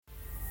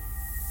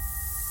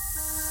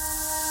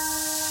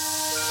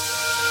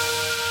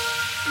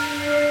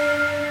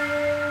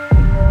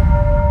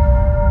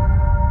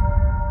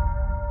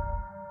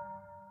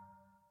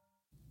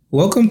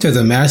Welcome to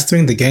the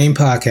Mastering the Game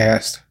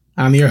podcast.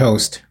 I'm your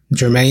host,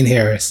 Jermaine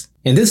Harris.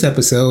 In this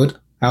episode,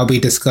 I'll be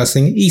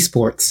discussing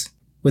esports.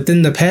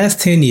 Within the past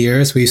 10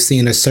 years, we've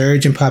seen a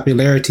surge in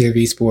popularity of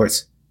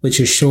esports, which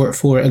is short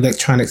for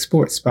electronic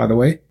sports, by the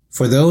way.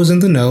 For those in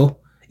the know,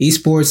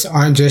 esports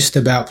aren't just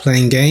about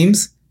playing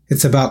games,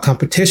 it's about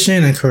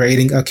competition and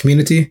creating a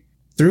community.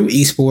 Through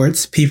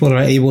esports, people are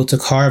able to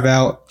carve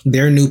out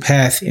their new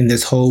path in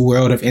this whole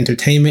world of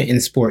entertainment and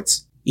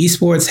sports.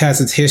 Esports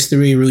has its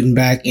history rooting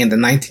back in the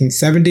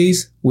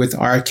 1970s with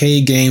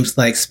arcade games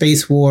like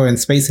Space War and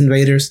Space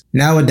Invaders.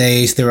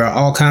 Nowadays, there are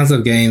all kinds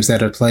of games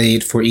that are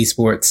played for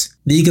esports.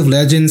 League of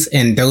Legends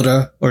and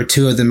Dota are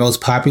two of the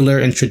most popular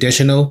and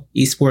traditional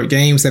esport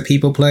games that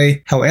people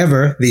play.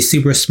 However, the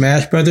Super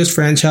Smash Bros.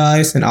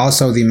 Franchise and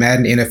also the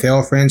Madden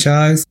NFL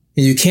franchise,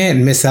 and you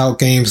can't miss out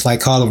games like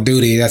Call of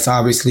Duty. That's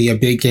obviously a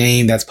big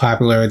game that's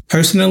popular.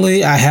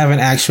 Personally, I haven't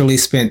actually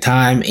spent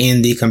time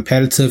in the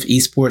competitive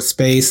esports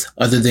space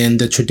other than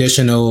the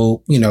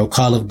traditional,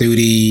 Call of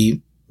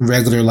Duty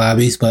regular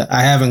lobbies, but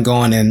I haven't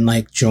gone and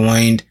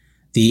joined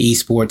the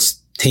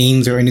esports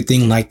teams or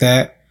anything like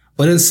that.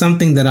 But it's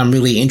something that I'm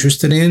really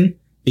interested in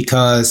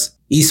because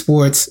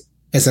esports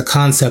as a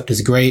concept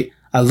is great.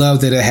 I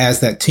love that it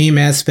has that team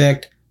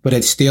aspect, but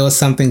it's still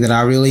something that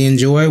I really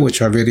enjoy,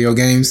 which are video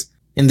games.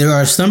 And there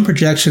are some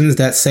projections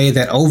that say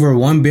that over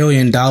 $1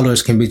 billion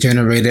can be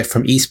generated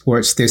from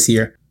esports this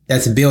year.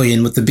 That's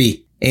billion with the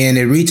B. And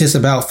it reaches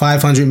about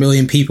 500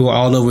 million people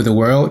all over the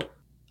world.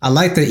 I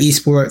like that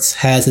esports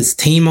has its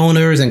team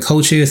owners and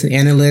coaches and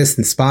analysts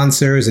and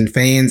sponsors and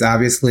fans,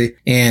 obviously.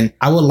 And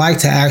I would like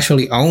to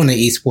actually own an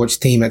esports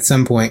team at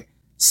some point.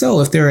 So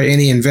if there are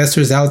any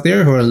investors out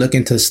there who are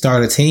looking to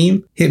start a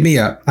team, hit me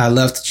up. I'd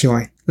love to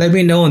join. Let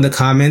me know in the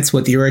comments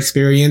what your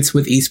experience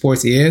with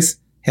esports is.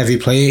 Have you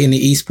played any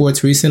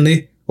esports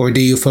recently? Or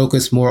do you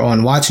focus more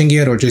on watching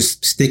it or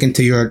just sticking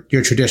to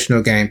your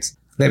traditional games?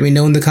 Let me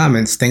know in the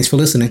comments. Thanks for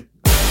listening.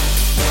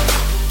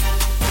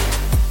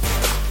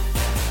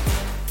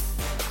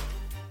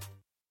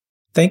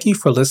 Thank you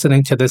for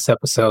listening to this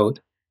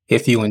episode.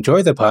 If you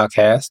enjoy the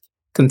podcast,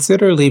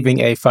 consider leaving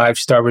a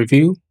 5-star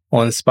review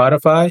on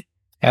Spotify,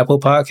 Apple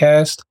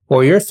Podcast,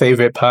 or your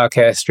favorite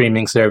podcast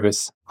streaming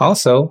service.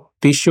 Also,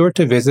 be sure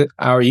to visit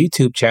our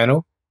YouTube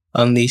channel,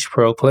 Unleash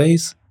Pro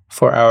Plays,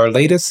 for our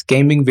latest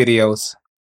gaming videos.